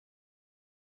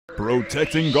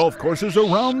Protecting golf courses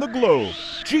around the globe,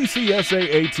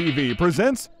 GCSAATV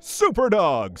presents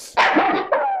Superdogs.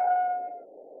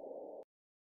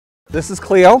 This is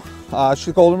Cleo. She's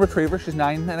a golden retriever. She's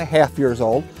 9.5 years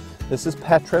old. This is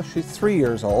Patra. She's 3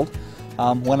 years old.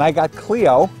 When I got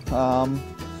Cleo,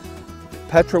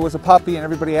 Petra was a puppy and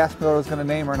everybody asked me what I was going to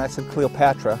name her, and I said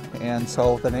Cleopatra, and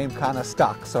so the name kind of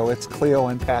stuck. So it's Cleo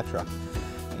and Patra.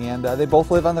 And they both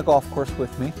live on the golf course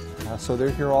with me, so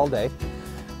they're here all day.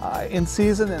 In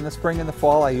season, in the spring and the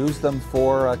fall, I use them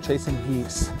for chasing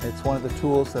geese. It's one of the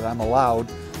tools that I'm allowed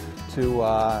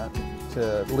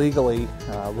to legally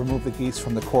remove the geese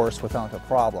from the course without a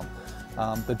problem.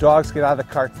 The dogs get out of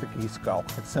the carts, the geese go.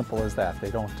 It's simple as that.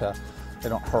 They don't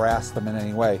harass them in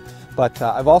any way. But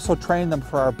I've also trained them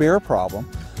for our bear problem.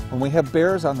 When we have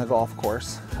bears on the golf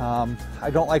course,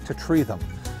 I don't like to tree them.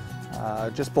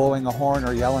 Just blowing a horn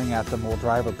or yelling at them will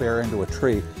drive a bear into a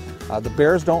tree. The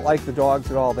bears don't like the dogs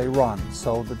at all, they run.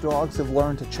 So the dogs have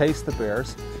learned to chase the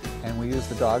bears, and we use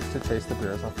the dogs to chase the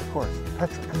bears off the course.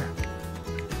 Petra, come here.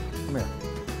 Come here.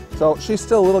 So she's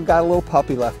still got a little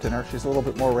puppy left in her. She's a little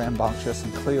bit more rambunctious,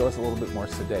 and Cleo is a little bit more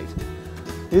sedate.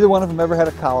 Neither one of them ever had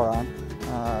a collar on.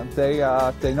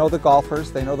 They know the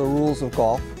golfers, they know the rules of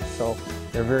golf, so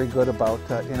they're very good about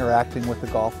interacting with the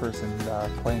golfers and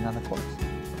playing on the course.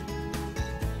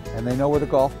 And they know where the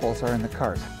golf balls are in the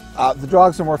cart. The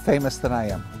dogs are more famous than I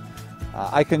am.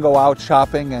 I can go out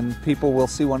shopping and people will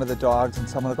see one of the dogs and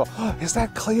someone will go, oh, is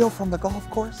that Cleo from the golf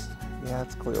course? Yeah,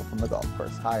 it's Cleo from the golf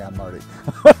course. Hi, I'm Marty.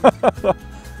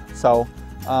 So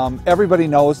everybody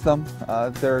knows them.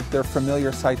 They're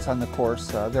familiar sights on the course.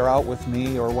 They're out with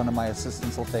me, or one of my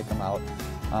assistants will take them out.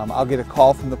 I'll get a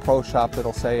call from the pro shop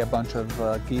that'll say a bunch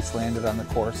of geese landed on the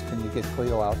course. Can you get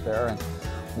Cleo out there? And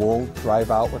we'll drive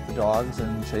out with the dogs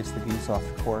and chase the geese off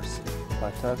the course.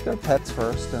 But they're pets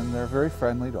first, and they're very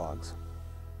friendly dogs.